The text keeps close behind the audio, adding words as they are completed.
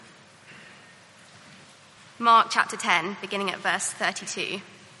Mark chapter 10, beginning at verse 32.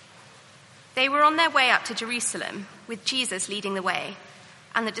 They were on their way up to Jerusalem, with Jesus leading the way,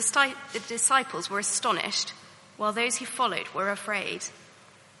 and the disciples were astonished, while those who followed were afraid.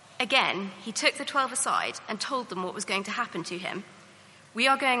 Again, he took the 12 aside and told them what was going to happen to him. "We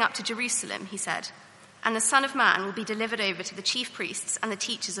are going up to Jerusalem," he said, "and the Son of Man will be delivered over to the chief priests and the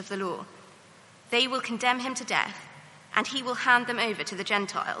teachers of the law. They will condemn him to death, and he will hand them over to the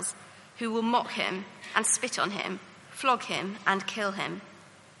Gentiles, who will mock him and spit on him, flog him and kill him.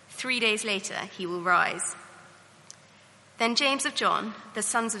 3 days later he will rise." Then James of John, the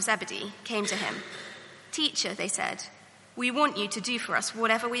sons of Zebedee, came to him. "Teacher," they said, "we want you to do for us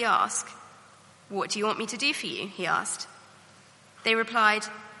whatever we ask." "What do you want me to do for you?" he asked. They replied,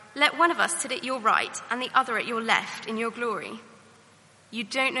 "Let one of us sit at your right and the other at your left in your glory." "You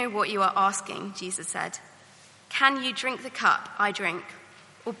don't know what you are asking," Jesus said. "Can you drink the cup I drink,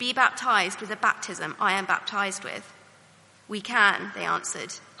 or be baptized with the baptism I am baptized with?" "We can," they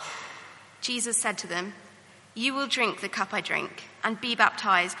answered. Jesus said to them, "You will drink the cup I drink and be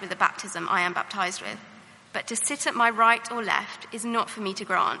baptized with the baptism I am baptized with. But to sit at my right or left is not for me to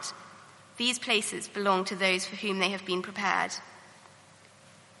grant. These places belong to those for whom they have been prepared."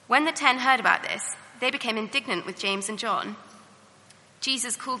 When the 10 heard about this, they became indignant with James and John.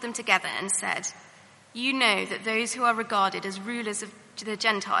 Jesus called them together and said, "You know that those who are regarded as rulers of the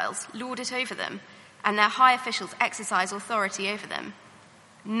Gentiles lord it over them, and their high officials exercise authority over them.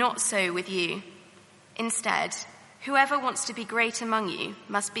 Not so with you. Instead, whoever wants to be great among you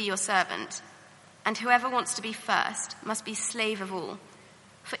must be your servant, and whoever wants to be first must be slave of all.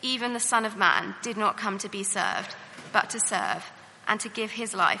 For even the Son of Man did not come to be served, but to serve, and to give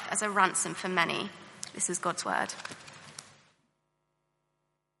his life as a ransom for many." This is God's word.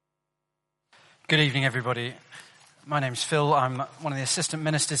 Good evening, everybody. My name's Phil. I'm one of the assistant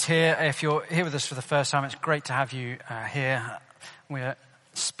ministers here. If you're here with us for the first time, it's great to have you here. We're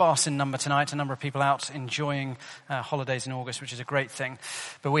sparse in number tonight, a number of people out enjoying holidays in August, which is a great thing.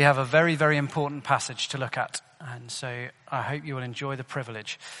 But we have a very, very important passage to look at. And so I hope you will enjoy the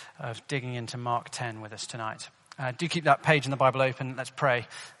privilege of digging into Mark 10 with us tonight. Do keep that page in the Bible open. Let's pray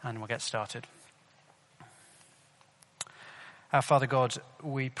and we'll get started. Our Father God,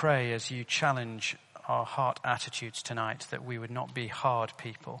 we pray as you challenge our heart attitudes tonight that we would not be hard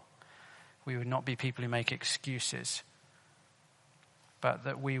people. We would not be people who make excuses, but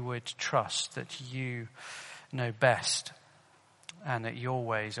that we would trust that you know best and that your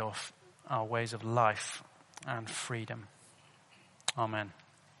ways are ways of life and freedom. Amen.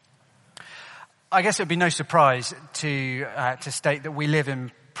 I guess it would be no surprise to state that we live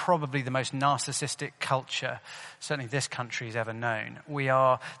in probably the most narcissistic culture certainly this country has ever known. We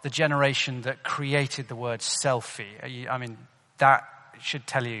are the generation that created the word selfie. I mean, that should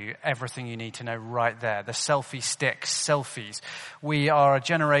tell you everything you need to know right there. The selfie sticks, selfies. We are a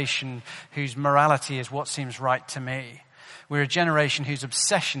generation whose morality is what seems right to me. We're a generation whose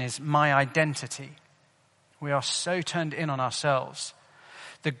obsession is my identity. We are so turned in on ourselves.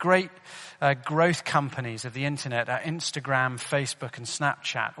 The great growth companies of the internet are Instagram, Facebook, and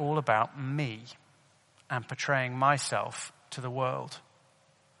Snapchat, all about me and portraying myself to the world.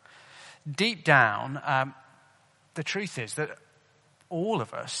 Deep down, the truth is that all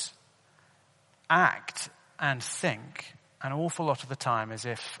of us act and think an awful lot of the time as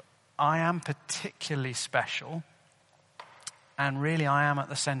if I am particularly special and really I am at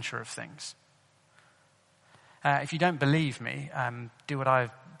the center of things. If you don't believe me, do what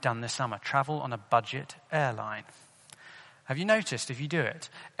I've done this summer. Travel on a budget airline. Have you noticed if you do it,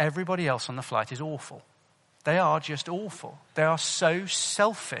 everybody else on the flight is awful. They are just awful. They are so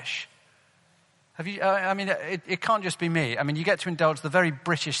selfish. Have you? It can't just be me. I mean, you get to indulge the very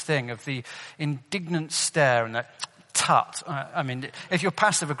British thing of the indignant stare and the tut. If you're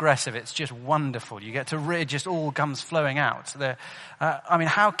passive aggressive, it's just wonderful. You get to it just all comes flowing out.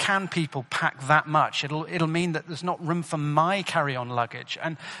 How can people pack that much? It'll mean that there's not room for my carry-on luggage.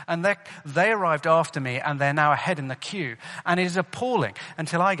 And they arrived after me, and they're now ahead in the queue. And it is appalling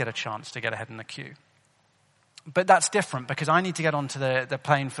until I get a chance to get ahead in the queue. But that's different because I need to get onto the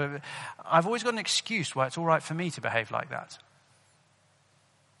plane I've always got an excuse why it's all right for me to behave like that.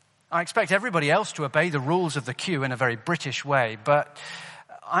 I expect everybody else to obey the rules of the queue in a very British way, but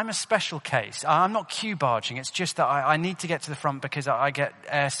I'm a special case. I'm not queue barging. It's just that I need to get to the front because I get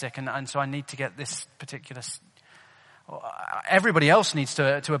airsick and so I need to get this particular... Everybody else needs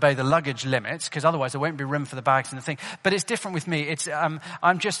to obey the luggage limits because otherwise there won't be room for the bags and the thing. But it's different with me. It's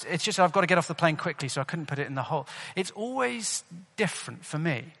just I've got to get off the plane quickly, so I couldn't put it in the hole. It's always different for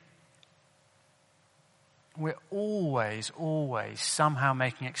me. We're always somehow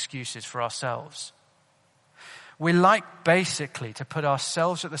making excuses for ourselves. We like basically to put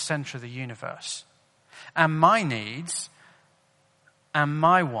ourselves at the center of the universe. And my needs and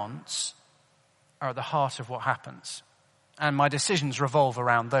my wants are at the heart of what happens. And my decisions revolve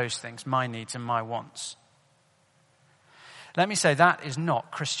around those things, my needs and my wants. Let me say that is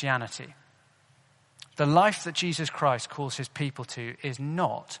not Christianity. The life that Jesus Christ calls his people to is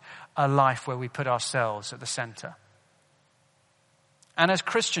not a life where we put ourselves at the center. And as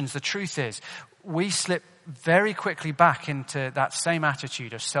Christians, the truth is, we slip very quickly back into that same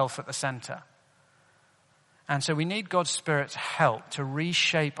attitude of self at the center. And so we need God's Spirit's help to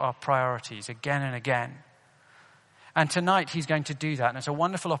reshape our priorities again and again. And tonight he's going to do that. And it's a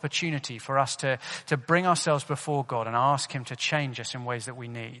wonderful opportunity for us to bring ourselves before God and ask him to change us in ways that we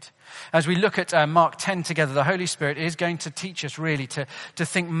need. As we look at Mark 10 together, the Holy Spirit is going to teach us really to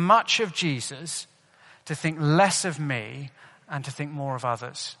think much of Jesus, to think less of me, and to think more of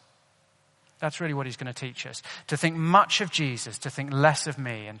others. That's really what he's going to teach us. To think much of Jesus, to think less of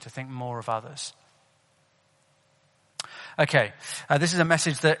me, and to think more of others. Okay, this is a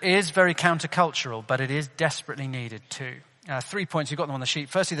message that is very countercultural, but it is desperately needed too. 3 points, you've got them on the sheet.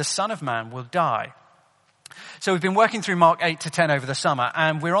 Firstly, the Son of Man will die. So we've been working through Mark 8 to 10 over the summer,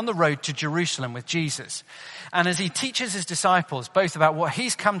 and we're on the road to Jerusalem with Jesus. And as he teaches his disciples both about what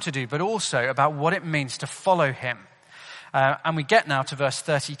he's come to do, but also about what it means to follow him. And we get now to verse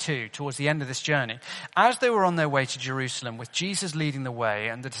 32, towards the end of this journey. As they were on their way to Jerusalem, with Jesus leading the way,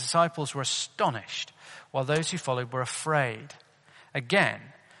 and the disciples were astonished, while those who followed were afraid. Again,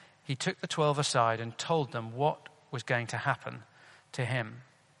 he took the 12 aside and told them what was going to happen to him.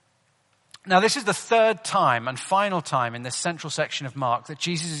 Now, this is the third time and final time in this central section of Mark that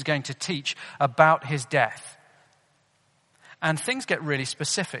Jesus is going to teach about his death. And things get really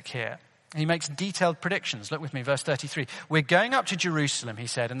specific here. He makes detailed predictions. Look with me, verse 33. We're going up to Jerusalem, he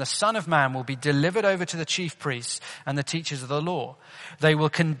said, and the Son of Man will be delivered over to the chief priests and the teachers of the law. They will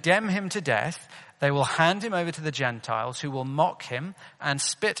condemn him to death. They will hand him over to the Gentiles, who will mock him and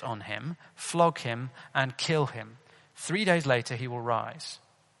spit on him, flog him and kill him. 3 days later he will rise.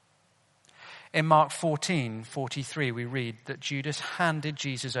 In Mark 14:43, we read that Judas handed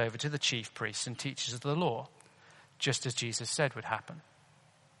Jesus over to the chief priests and teachers of the law, just as Jesus said would happen.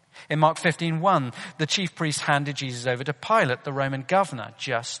 In Mark 15:1, the chief priests handed Jesus over to Pilate, the Roman governor,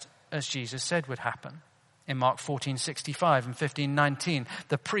 just as Jesus said would happen. In Mark 14:65 and 15:19,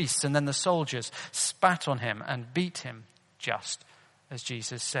 the priests and then the soldiers spat on him and beat him, just as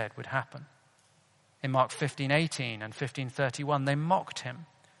Jesus said would happen. In Mark 15:18 and 15:31, they mocked him,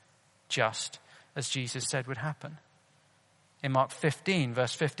 just as Jesus said would happen. In Mark 15,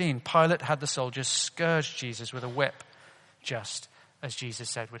 verse 15, Pilate had the soldiers scourge Jesus with a whip, just as Jesus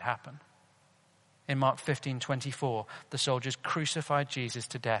said would happen. In Mark 15:24, the soldiers crucified Jesus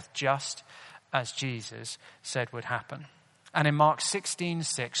to death, just as Jesus said would happen. And in Mark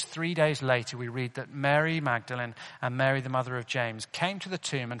 16:6, 3 days later, we read that Mary Magdalene and Mary, the mother of James, came to the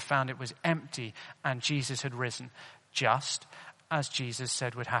tomb and found it was empty and Jesus had risen, just as Jesus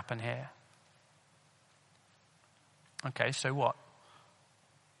said would happen here. Okay, so what?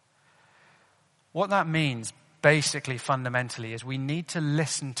 What that means, basically, fundamentally, is we need to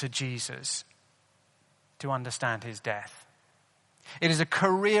listen to Jesus to understand his death. It is a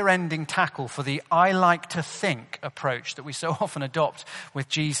career-ending tackle for the I like to think approach that we so often adopt with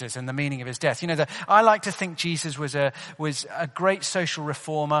Jesus and the meaning of his death. You know, I like to think Jesus was a great social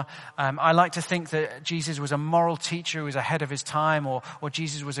reformer. I like to think that Jesus was a moral teacher who was ahead of his time, or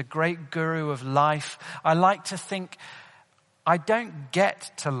Jesus was a great guru of life. I like to think. I don't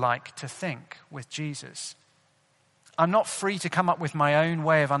get to like to think with Jesus. I'm not free to come up with my own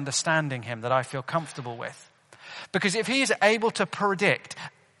way of understanding him that I feel comfortable with. Because if he is able to predict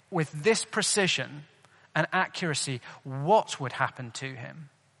with this precision and accuracy what would happen to him,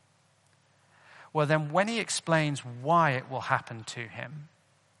 well then when he explains why it will happen to him,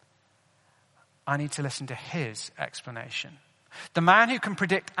 I need to listen to his explanation. The man who can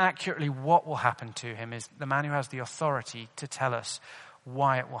predict accurately what will happen to him is the man who has the authority to tell us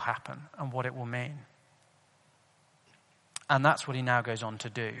why it will happen and what it will mean. And that's what he now goes on to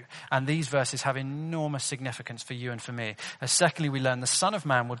do. And these verses have enormous significance for you and for me. As secondly, we learn the Son of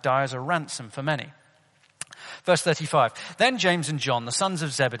Man will die as a ransom for many. Verse 35, then James and John, the sons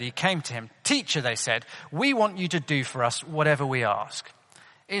of Zebedee, came to him. Teacher, they said, we want you to do for us whatever we ask.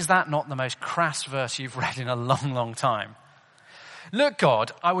 Is that not the most crass verse you've read in a long, long time? Look,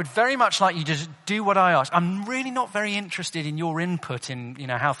 God, I would very much like you to do what I ask. I'm really not very interested in your input in,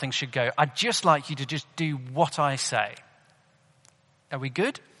 how things should go. I'd just like you to just do what I say. Are we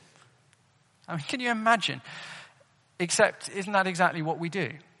good? I mean, can you imagine? Except, isn't that exactly what we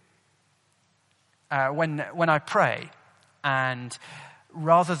do? when I pray, and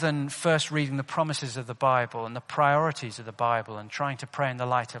rather than first reading the promises of the Bible and the priorities of the Bible and trying to pray in the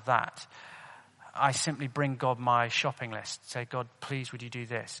light of that, I simply bring God my shopping list. Say, God, please would you do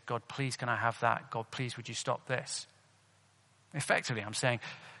this? God, please can I have that? God, please would you stop this? Effectively, I'm saying,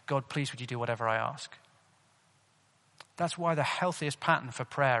 God, please would you do whatever I ask? That's why the healthiest pattern for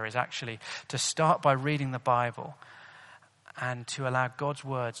prayer is actually to start by reading the Bible and to allow God's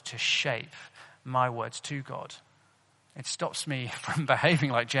words to shape my words to God. It stops me from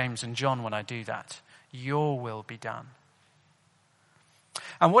behaving like James and John when I do that. Your will be done.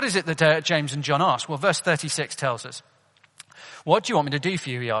 And what is it that James and John asked? Well, verse 36 tells us. What do you want me to do for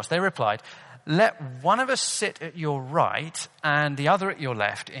you, he asked. They replied, let one of us sit at your right and the other at your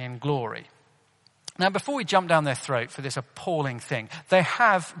left in glory. Now, before we jump down their throat for this appalling thing, they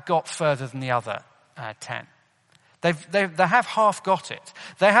have got further than the other 10. They have half got it.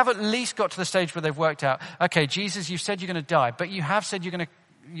 They have at least got to the stage where they've worked out, okay, Jesus, you've said you're going to die, but you have said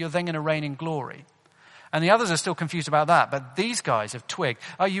you're then going to reign in glory. And the others are still confused about that, but these guys have twigged,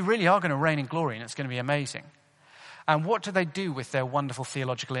 oh, you really are going to reign in glory and it's going to be amazing. And what do they do with their wonderful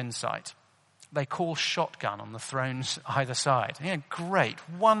theological insight? They call shotgun on the thrones either side. Yeah, great,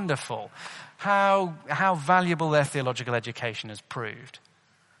 wonderful. How valuable their theological education has proved.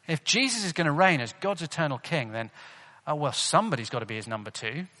 If Jesus is going to reign as God's eternal king, then, oh, well, somebody's got to be his number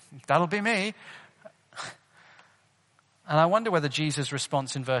two. That'll be me. And I wonder whether Jesus'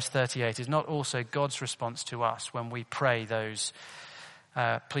 response in verse 38 is not also God's response to us when we pray those,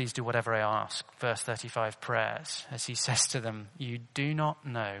 please do whatever I ask, verse 35 prayers, as he says to them, you do not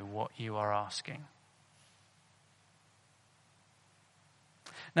know what you are asking.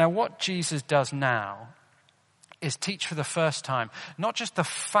 Now, what Jesus does now is teach for the first time, not just the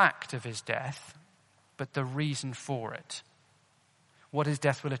fact of his death, but the reason for it. What his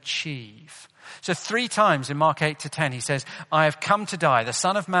death will achieve. So 3 times in Mark 8-10, he says, I have come to die. The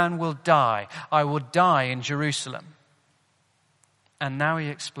Son of Man will die. I will die in Jerusalem. And now he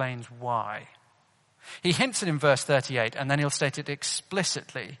explains why. He hints it in verse 38, and then he'll state it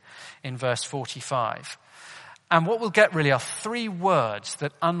explicitly in verse 45. And what we'll get really are 3 words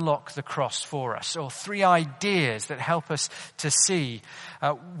that unlock the cross for us, or 3 ideas that help us to see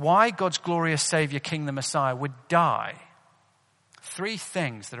why God's glorious Savior, King the Messiah, would die. 3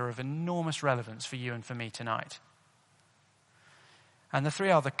 things that are of enormous relevance for you and for me tonight. And the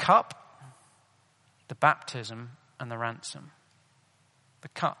 3 are the cup, the baptism, and the ransom. The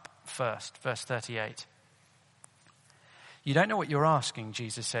cup first, verse 38. You don't know what you're asking,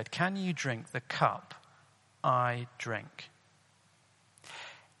 Jesus said. Can you drink the cup I drink?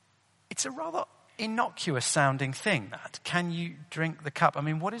 It's a rather innocuous sounding thing, that. Can you drink the cup? I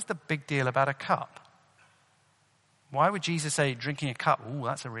mean, what is the big deal about a cup? Why would Jesus say drinking a cup? Ooh,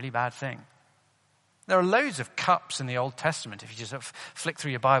 that's a really bad thing. There are loads of cups in the Old Testament. If you just sort of flick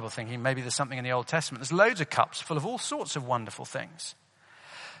through your Bible thinking maybe there's something in the Old Testament, there's loads of cups full of all sorts of wonderful things.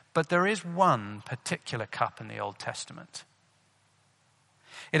 But there is one particular cup in the Old Testament.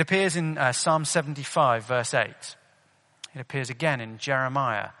 It appears in Psalm 75, verse 8. It appears again in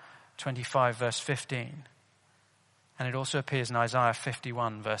Jeremiah 25, verse 15. And it also appears in Isaiah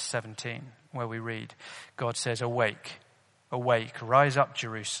 51, verse 17, where we read, God says, awake, awake, rise up,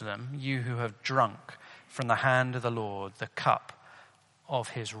 Jerusalem, you who have drunk from the hand of the Lord the cup of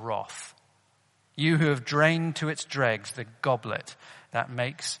his wrath. You who have drained to its dregs the goblet that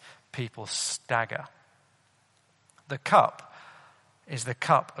makes people stagger. The cup is the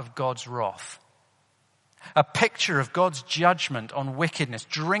cup of God's wrath. A picture of God's judgment on wickedness,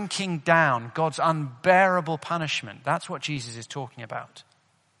 drinking down God's unbearable punishment. That's what Jesus is talking about.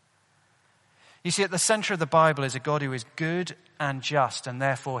 You see, at the center of the Bible is a God who is good and just, and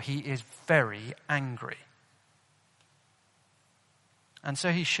therefore he is very angry. And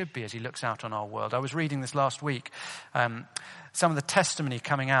so he should be as he looks out on our world. I was reading this last week. Some of the testimony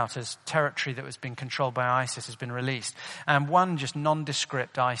coming out as territory that was being controlled by ISIS has been released. And one just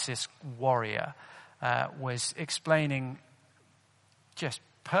nondescript ISIS warrior was explaining just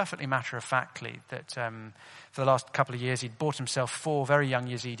perfectly matter-of-factly that for the last couple of years he'd bought himself 4 very young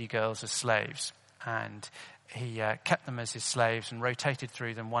Yazidi girls as slaves. And he kept them as his slaves and rotated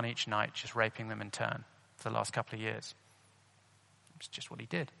through them one each night, just raping them in turn for the last couple of years. It's just what he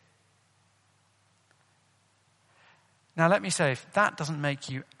did. Now let me say, if that doesn't make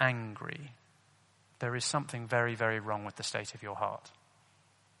you angry, there is something very, very wrong with the state of your heart.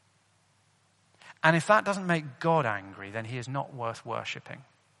 And if that doesn't make God angry, then he is not worth worshipping.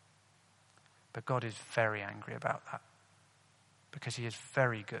 But God is very angry about that, because he is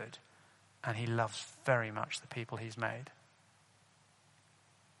very good and he loves very much the people he's made.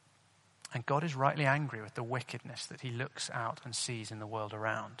 And God is rightly angry with the wickedness that he looks out and sees in the world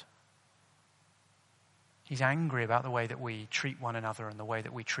around. He's angry about the way that we treat one another and the way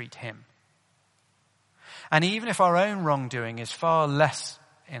that we treat him. And even if our own wrongdoing is far less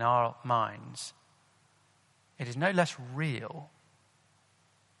in our minds, it is no less real.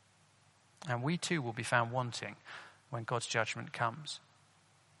 And we too will be found wanting when God's judgment comes.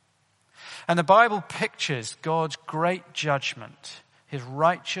 And the Bible pictures God's great judgment, his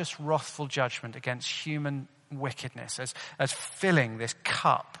righteous, wrathful judgment against human wickedness as filling this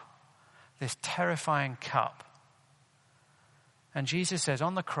cup, this terrifying cup. And Jesus says,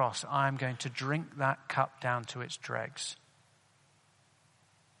 on the cross, I am going to drink that cup down to its dregs.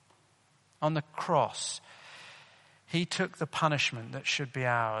 On the cross, he took the punishment that should be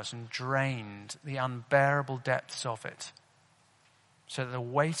ours and drained the unbearable depths of it, so that the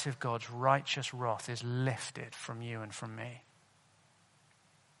weight of God's righteous wrath is lifted from you and from me.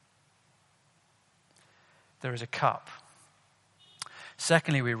 There is a cup.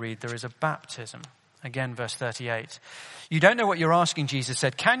 Secondly, we read there is a baptism. Again, verse 38. You don't know what you're asking, Jesus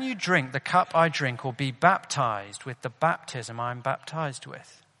said. Can you drink the cup I drink or be baptized with the baptism I'm baptized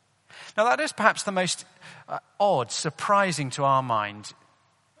with? Now that is perhaps the most odd, surprising to our mind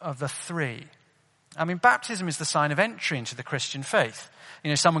of the three. I mean, baptism is the sign of entry into the Christian faith. You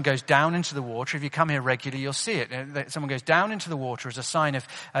know, someone goes down into the water. If you come here regularly, you'll see it. Someone goes down into the water as a sign of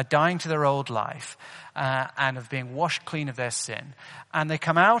dying to their old life and of being washed clean of their sin. And they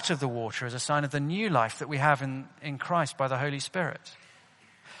come out of the water as a sign of the new life that we have in Christ by the Holy Spirit.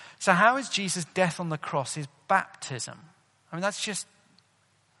 So how is Jesus' death on the cross his baptism? I mean,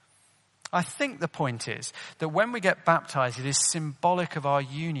 I think the point is that when we get baptized, it is symbolic of our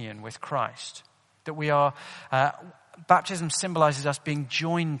union with Christ. That we are, baptism symbolizes us being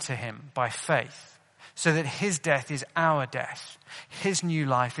joined to him by faith, so that his death is our death. His new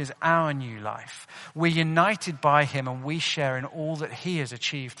life is our new life. We're united by him and we share in all that he has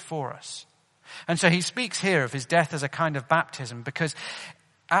achieved for us. And so he speaks here of his death as a kind of baptism because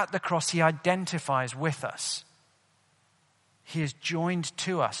at the cross he identifies with us. He is joined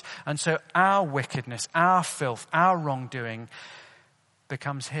to us. And so our wickedness, our filth, our wrongdoing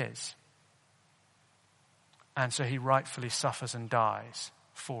becomes his. And so he rightfully suffers and dies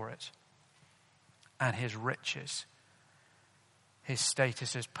for it. And his riches, his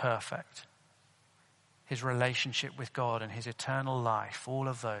status as perfect, his relationship with God and his eternal life, all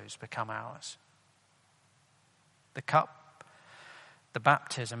of those become ours. The cup, the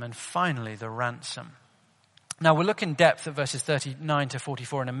baptism, and finally the ransom. Now we'll look in depth at verses 39 to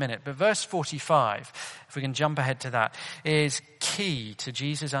 44 in a minute, but verse 45, if we can jump ahead to that, is key to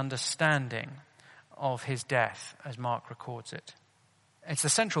Jesus' understanding of his death as Mark records it. It's the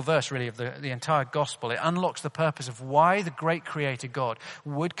central verse really of the entire gospel. It unlocks the purpose of why the great creator God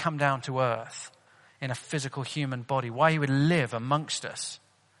would come down to earth in a physical human body, why he would live amongst us.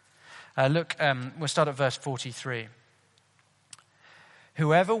 We'll start at verse 43.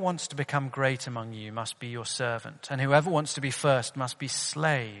 Whoever wants to become great among you must be your servant, and whoever wants to be first must be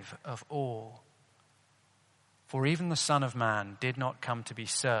slave of all. For even the Son of Man did not come to be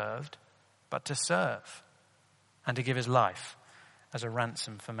served, but to serve, and to give his life as a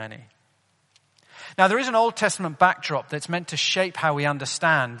ransom for many. Now there is an Old Testament backdrop that's meant to shape how we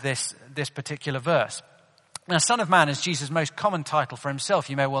understand this particular verse. Now, Son of Man is Jesus' most common title for himself,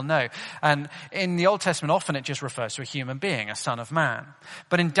 you may well know. And in the Old Testament, often it just refers to a human being, a son of man.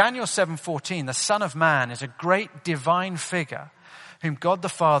 But in Daniel 7:14, the Son of Man is a great divine figure whom God the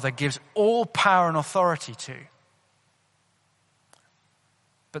Father gives all power and authority to.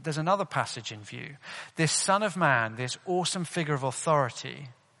 But there's another passage in view. This Son of Man, this awesome figure of authority,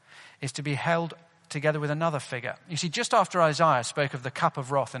 is to be held together with another figure. You see, just after Isaiah spoke of the cup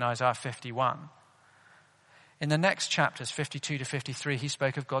of wrath in Isaiah 51, in the next chapters, 52 to 53, he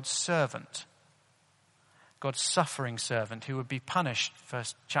spoke of God's servant, God's suffering servant who would be punished,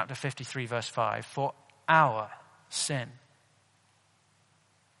 chapter 53, verse 5, for our sin.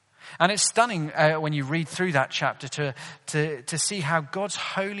 And it's stunning when you read through that chapter to see how God's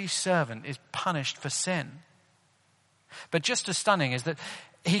holy servant is punished for sin. But just as stunning is that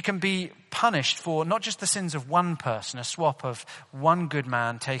he can be punished for not just the sins of one person, a swap of one good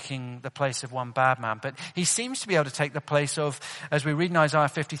man taking the place of one bad man, but he seems to be able to take the place of, as we read in Isaiah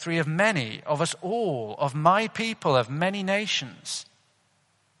 53, of many, of us all, of my people, of many nations.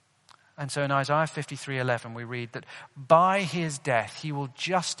 And so in Isaiah 53:11 we read that by his death he will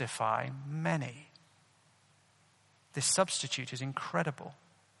justify many. This substitute is incredible.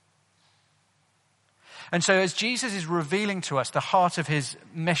 And so as Jesus is revealing to us the heart of his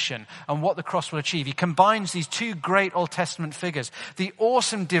mission and what the cross will achieve, he combines these two great Old Testament figures, the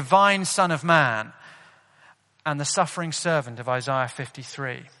awesome divine Son of Man and the suffering servant of Isaiah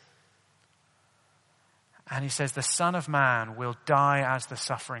 53. And he says the Son of Man will die as the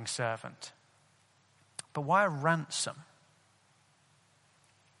suffering servant. But why a ransom?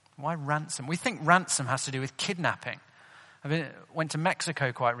 Why ransom? We think ransom has to do with kidnapping. Went to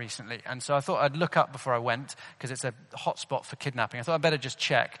Mexico quite recently, and so I thought I'd look up before I went, because it's a hot spot for kidnapping. I thought I'd better just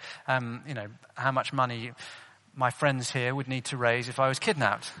check, how much money my friends here would need to raise if I was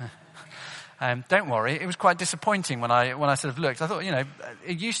kidnapped. Don't worry, it was quite disappointing when I sort of looked. I thought,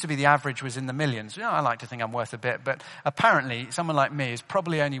 it used to be the average was in the millions. I like to think I'm worth a bit, but apparently someone like me is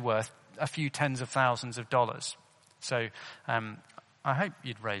probably only worth a few tens of thousands of dollars. So I hope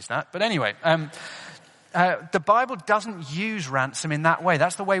you'd raise that. But anyway, the Bible doesn't use ransom in that way.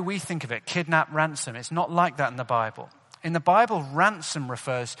 That's the way we think of it, kidnap, ransom. It's not like that in the Bible. In the Bible, ransom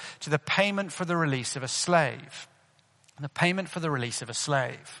refers to the payment for the release of a slave. The payment for the release of a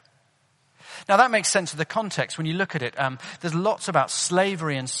slave. Now that makes sense of the context when you look at it. There's lots about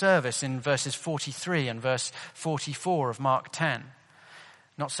slavery and service in verses 43 and verse 44 of Mark 10.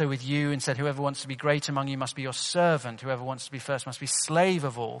 Not so with you. Instead, whoever wants to be great among you must be your servant. Whoever wants to be first must be slave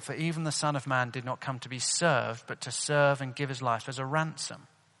of all. For even the Son of Man did not come to be served, but to serve and give his life as a ransom.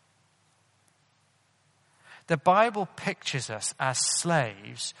 The Bible pictures us as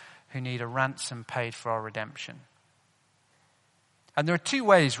slaves who need a ransom paid for our redemption. And there are two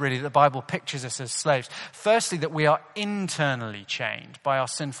ways, really, that the Bible pictures us as slaves. Firstly, that we are internally chained by our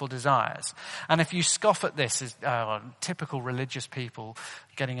sinful desires. And if you scoff at this as typical religious people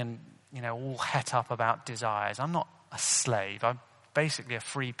getting all het up about desires, I'm not a slave. I'm basically a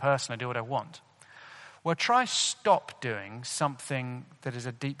free person. I do what I want. Well, try stop doing something that is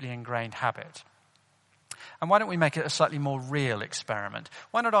a deeply ingrained habit. And why don't we make it a slightly more real experiment?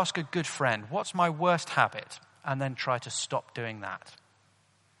 Why not ask a good friend, what's my worst habit? And then try to stop doing that.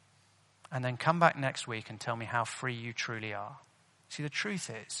 And then come back next week and tell me how free you truly are. See, the truth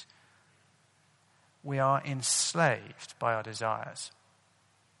is, we are enslaved by our desires.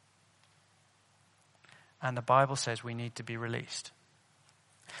 And the Bible says we need to be released.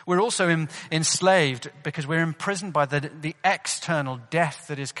 We're also enslaved because we're imprisoned by the external death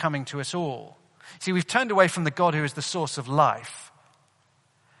that is coming to us all. See, we've turned away from the God who is the source of life.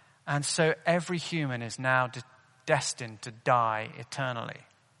 And so every human is now destined to die eternally.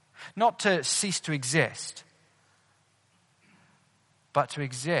 Not to cease to exist, but to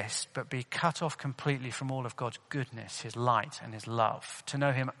exist, but be cut off completely from all of God's goodness, his light and his love. To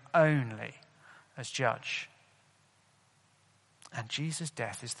know him only as judge. And Jesus'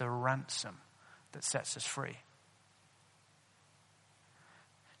 death is the ransom that sets us free.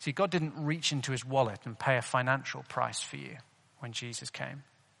 See, God didn't reach into his wallet and pay a financial price for you when Jesus came.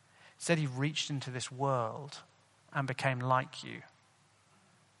 Instead, he reached into this world and became like you.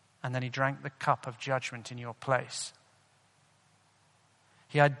 And then he drank the cup of judgment in your place.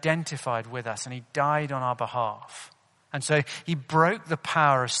 He identified with us and he died on our behalf. And so he broke the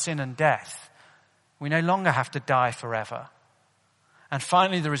power of sin and death. We no longer have to die forever. And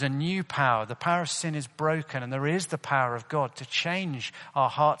finally, there is a new power. The power of sin is broken, and there is the power of God to change our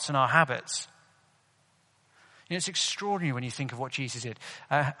hearts and our habits. It's extraordinary when you think of what Jesus did.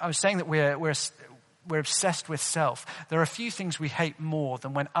 I was saying that we're obsessed with self. There are a few things we hate more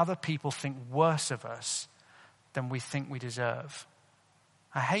than when other people think worse of us than we think we deserve.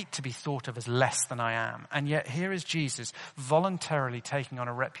 I hate to be thought of as less than I am. And yet here is Jesus voluntarily taking on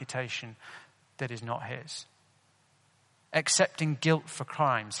a reputation that is not his. Accepting guilt for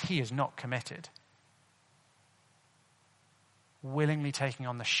crimes he has not committed. Willingly taking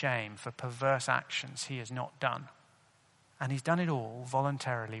on the shame for perverse actions he has not done. And he's done it all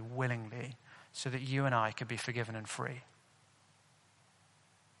voluntarily, willingly, so that you and I could be forgiven and free.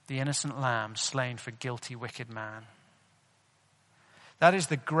 The innocent lamb slain for guilty, wicked man. That is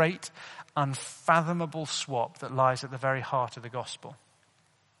the great, unfathomable swap that lies at the very heart of the gospel.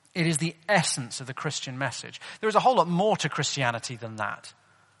 It is the essence of the Christian message. There is a whole lot more to Christianity than that.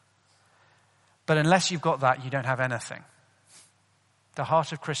 But unless you've got that, you don't have anything. The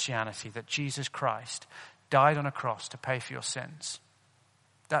heart of Christianity, that Jesus Christ died on a cross to pay for your sins.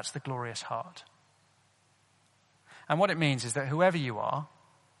 That's the glorious heart. And what it means is that whoever you are,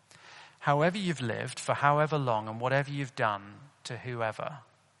 however you've lived, for however long, and whatever you've done to whoever,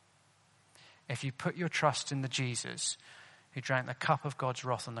 if you put your trust in the Jesus who drank the cup of God's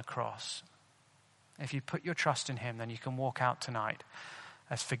wrath on the cross, if you put your trust in him, then you can walk out tonight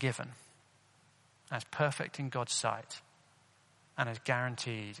as forgiven, as perfect in God's sight, and as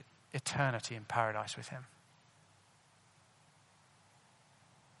guaranteed eternity in paradise with him.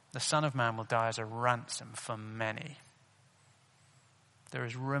 The Son of Man will die as a ransom for many. There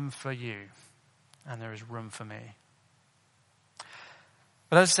is room for you, and there is room for me.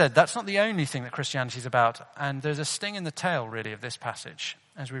 But as I said, that's not the only thing that Christianity is about. And there's a sting in the tail, really, of this passage.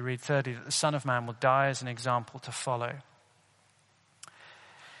 As we read 30, that the Son of Man will die as an example to follow.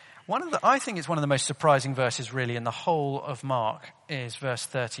 I think it's one of the most surprising verses, really, in the whole of Mark, is verse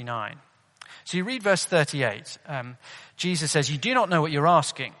 39. So you read verse 38. Jesus says, "You do not know what you're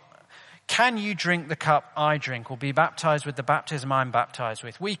asking. Can you drink the cup I drink, or be baptized with the baptism I'm baptized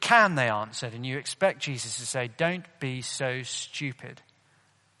with?" "We can," they answered. And you expect Jesus to say, "Don't be so stupid."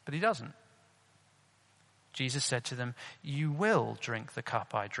 But he doesn't. Jesus said to them, "You will drink the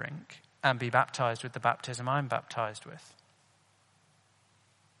cup I drink and be baptized with the baptism I'm baptized with.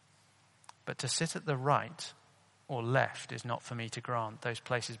 But to sit at the right or left is not for me to grant. Those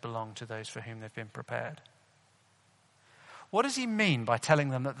places belong to those for whom they've been prepared." What does he mean by telling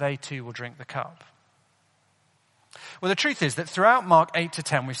them that they too will drink the cup? Well, the truth is that throughout Mark 8 to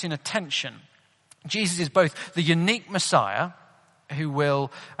 10, we've seen a tension. Jesus is both the unique Messiah, who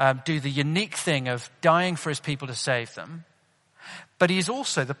will do the unique thing of dying for his people to save them, but he is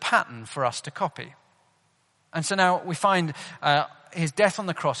also the pattern for us to copy. And so now we find his death on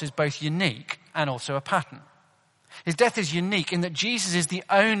the cross is both unique and also a pattern. His death is unique in that Jesus is the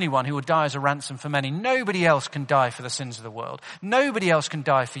only one who will die as a ransom for many. Nobody else can die for the sins of the world. Nobody else can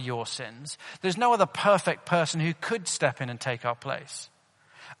die for your sins. There's no other perfect person who could step in and take our place.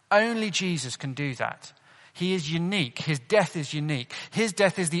 Only Jesus can do that. He is unique. His death is unique. His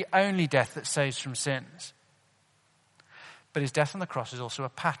death is the only death that saves from sins. But his death on the cross is also a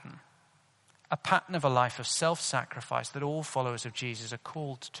pattern of a life of self-sacrifice that all followers of Jesus are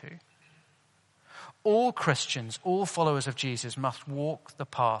called to. All Christians, all followers of Jesus must walk the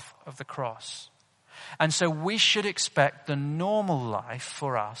path of the cross. And so we should expect the normal life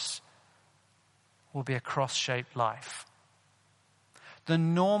for us will be a cross-shaped life. The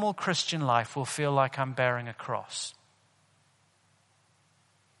normal Christian life will feel like I'm bearing a cross.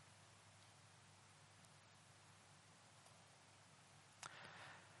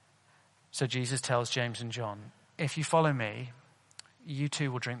 So Jesus tells James and John, "If you follow me, you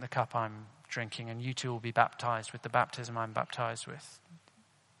too will drink the cup I'm drinking, and you too will be baptized with the baptism I'm baptized with."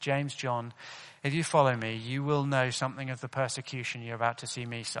 James, John, if you follow me, you will know something of the persecution you're about to see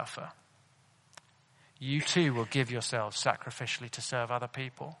me suffer. You too will give yourselves sacrificially to serve other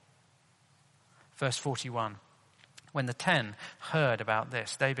people. Verse 41, when the 10 heard about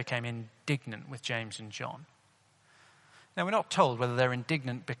this, they became indignant with James and John. Now, we're not told whether they're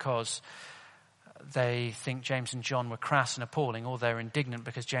indignant because they think James and John were crass and appalling, or they're indignant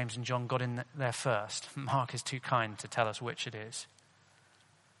because James and John got in there first. Mark is too kind to tell us which it is.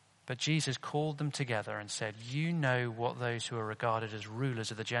 But Jesus called them together and said, "You know what those who are regarded as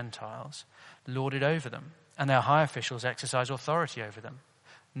rulers of the Gentiles lord it over them, and their high officials exercise authority over them.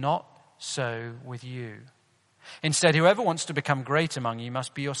 Not so with you. Instead, whoever wants to become great among you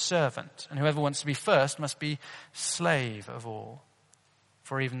must be your servant, and whoever wants to be first must be slave of all.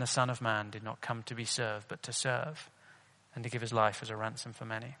 For even the Son of Man did not come to be served, but to serve, and to give his life as a ransom for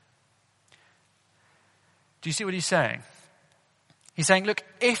many." Do you see what he's saying? He's saying, look,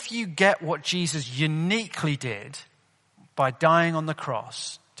 if you get what Jesus uniquely did by dying on the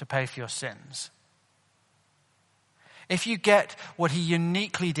cross to pay for your sins, if you get what he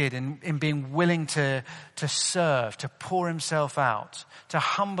uniquely did in being willing to serve, to pour himself out, to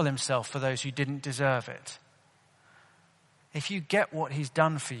humble himself for those who didn't deserve it, if you get what he's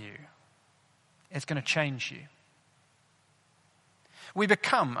done for you, it's going to change you. We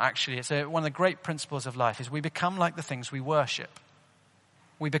become, actually, it's one of the great principles of life, is we become like the things we worship.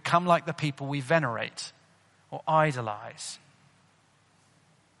 We become like the people we venerate or idolize.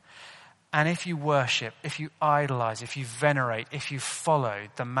 And if you worship, if you idolize, if you venerate, if you follow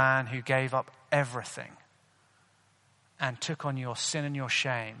the man who gave up everything and took on your sin and your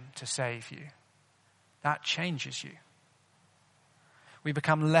shame to save you, that changes you. We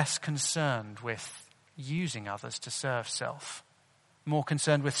become less concerned with using others to serve self, more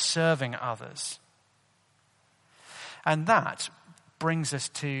concerned with serving others. And that brings us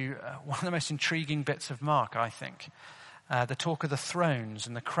to one of the most intriguing bits of Mark, I think. The talk of the thrones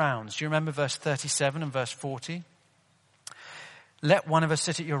and the crowns. Do you remember verse 37 and verse 40? "Let one of us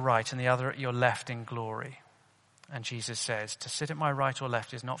sit at your right and the other at your left in glory." And Jesus says, "To sit at my right or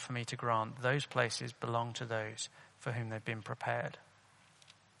left is not for me to grant. Those places belong to those for whom they've been prepared."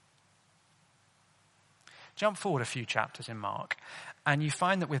 Jump forward a few chapters in Mark, and you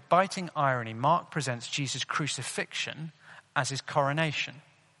find that with biting irony, Mark presents Jesus' crucifixion as his coronation.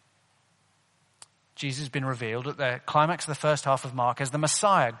 Jesus has been revealed at the climax of the first half of Mark as the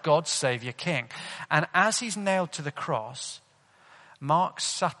Messiah, God's Saviour King. And as he's nailed to the cross, Mark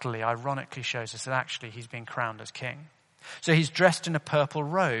subtly, ironically shows us that actually he's been crowned as king. So he's dressed in a purple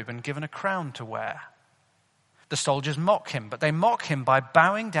robe and given a crown to wear. The soldiers mock him, but they mock him by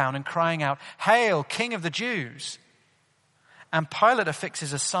bowing down and crying out, "Hail, King of the Jews!" And Pilate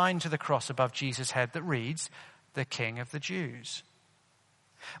affixes a sign to the cross above Jesus' head that reads, "The King of the Jews."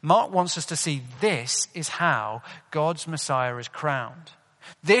 Mark wants us to see this is how God's Messiah is crowned.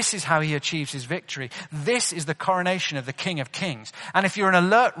 This is how he achieves his victory. This is the coronation of the King of Kings. And if you're an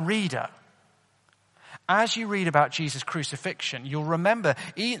alert reader, as you read about Jesus' crucifixion, you'll remember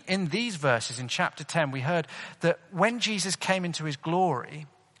in these verses in chapter 10, we heard that when Jesus came into his glory,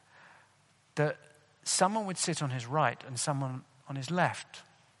 that someone would sit on his right and someone on his left.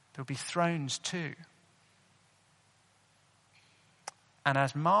 There would be thrones too. And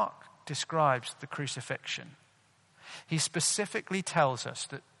as Mark describes the crucifixion, he specifically tells us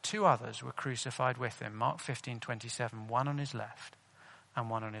that two others were crucified with him. Mark 15:27, one on his left and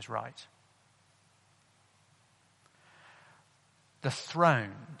one on his right. The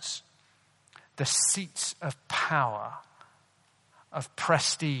thrones, the seats of power, of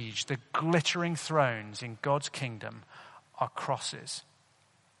prestige, the glittering thrones in God's kingdom are crosses.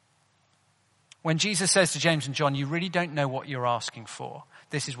 When Jesus says to James and John, "You really don't know what you're asking for,"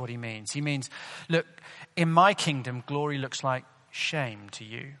 this is what he means. He means, look, in my kingdom, glory looks like shame to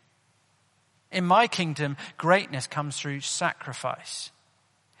you. In my kingdom, greatness comes through sacrifice.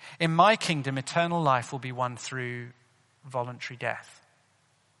 In my kingdom, eternal life will be won through voluntary death.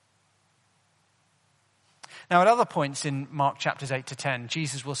 Now, at other points in Mark chapters 8 to 10,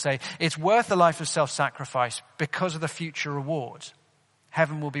 Jesus will say, it's worth a life of self-sacrifice because of the future reward.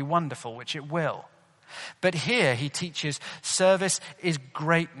 Heaven will be wonderful, which it will. But here he teaches service is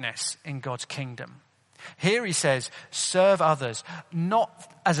greatness in God's kingdom. Here he says, serve others,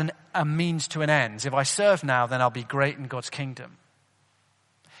 not as a means to an end. If I serve now, then I'll be great in God's kingdom.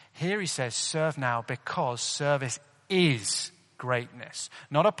 Here he says, serve now because service is greatness.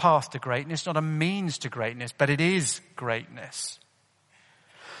 Not a path to greatness, not a means to greatness, but it is greatness.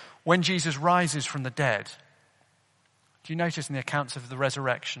 When Jesus rises from the dead, do you notice in the accounts of the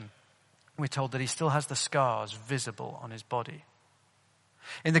resurrection, we're told that he still has the scars visible on his body.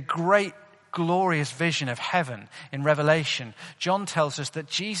 In the great glorious vision of heaven in Revelation, John tells us that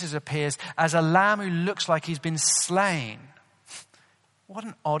Jesus appears as a lamb who looks like he's been slain. What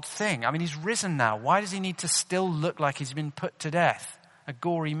an odd thing. I mean, he's risen now. Why does he need to still look like he's been put to death? A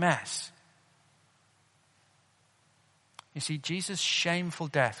gory mess. You see, Jesus' shameful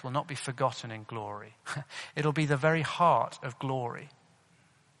death will not be forgotten in glory. It'll be the very heart of glory.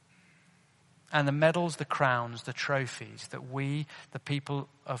 And the medals, the crowns, the trophies that we, the people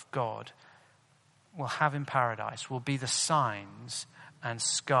of God, will have in paradise will be the signs and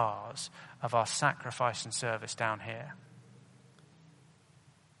scars of our sacrifice and service down here.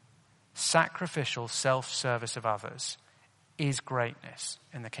 Sacrificial self-service of others is greatness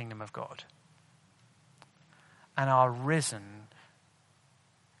in the kingdom of God. And our risen,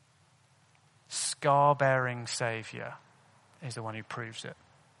 scar-bearing Saviour is the one who proves it.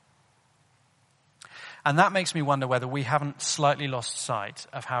 And that makes me wonder whether we haven't slightly lost sight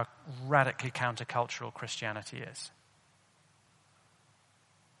of how radically countercultural Christianity is.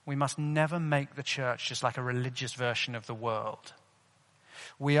 We must never make the church just like a religious version of the world.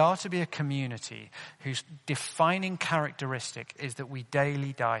 We are to be a community whose defining characteristic is that we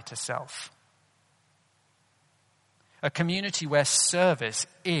daily die to self. A community where service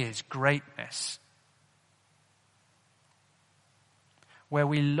is greatness. Where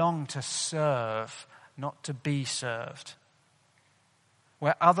we long to serve, not to be served.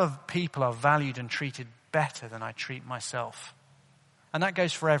 Where other people are valued and treated better than I treat myself. And that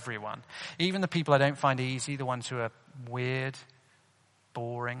goes for everyone. Even the people I don't find easy, the ones who are weird,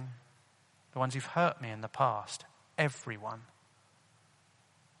 boring, the ones who've hurt me in the past. Everyone.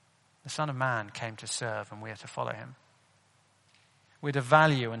 The Son of Man came to serve, and we are to follow him. We're to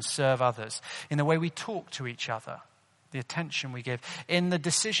value and serve others in the way we talk to each other, the attention we give, in the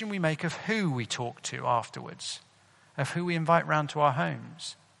decision we make of who we talk to afterwards, of who we invite round to our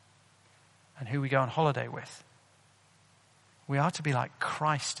homes, and who we go on holiday with. We are to be like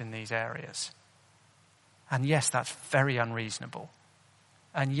Christ in these areas. And yes, that's very unreasonable.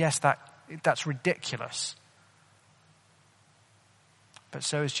 And yes, that's ridiculous. But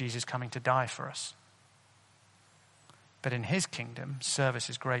so is Jesus coming to die for us. But in his kingdom, service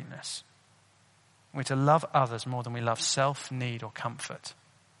is greatness. We're to love others more than we love self, need, or comfort.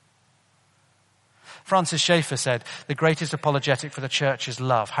 Francis Schaeffer said, the greatest apologetic for the church is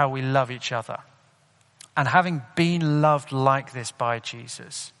love, how we love each other. And having been loved like this by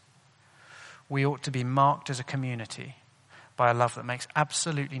Jesus, we ought to be marked as a community by a love that makes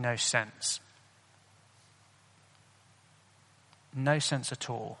absolutely no sense. No sense at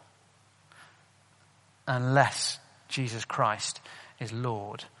all. Unless Jesus Christ is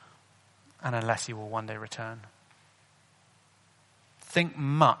Lord and unless he will one day return. Think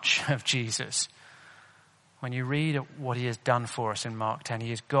much of Jesus. When you read what he has done for us in Mark 10,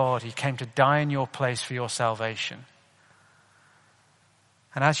 he is God. He came to die in your place for your salvation.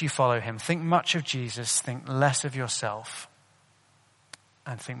 And as you follow him, think much of Jesus, think less of yourself,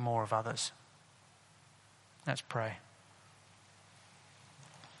 and think more of others. Let's pray.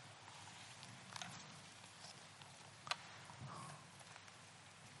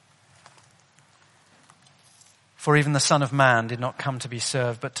 For even the Son of Man did not come to be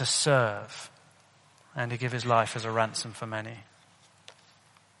served, but to serve, and to give his life as a ransom for many.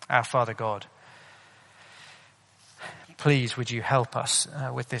 Our Father God, please would you help us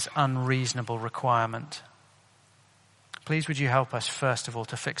with this unreasonable requirement. Please would you help us, first of all,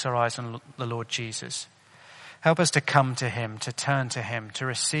 to fix our eyes on the Lord Jesus. Help us to come to him, to turn to him, to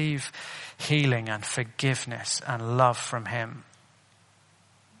receive healing and forgiveness and love from him.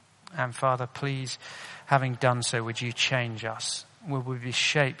 And Father, please, having done so, would you change us? Would we be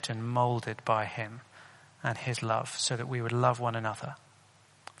shaped and molded by him and his love so that we would love one another?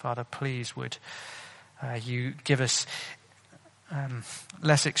 Father, please would you give us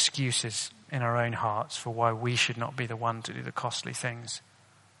less excuses in our own hearts for why we should not be the one to do the costly things.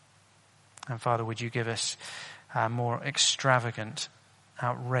 And Father, would you give us more extravagant,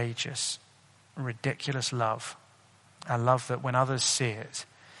 outrageous, ridiculous love, a love that when others see it,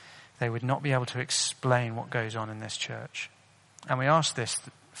 they would not be able to explain what goes on in this church. And we ask this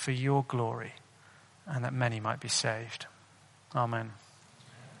for your glory and that many might be saved. Amen.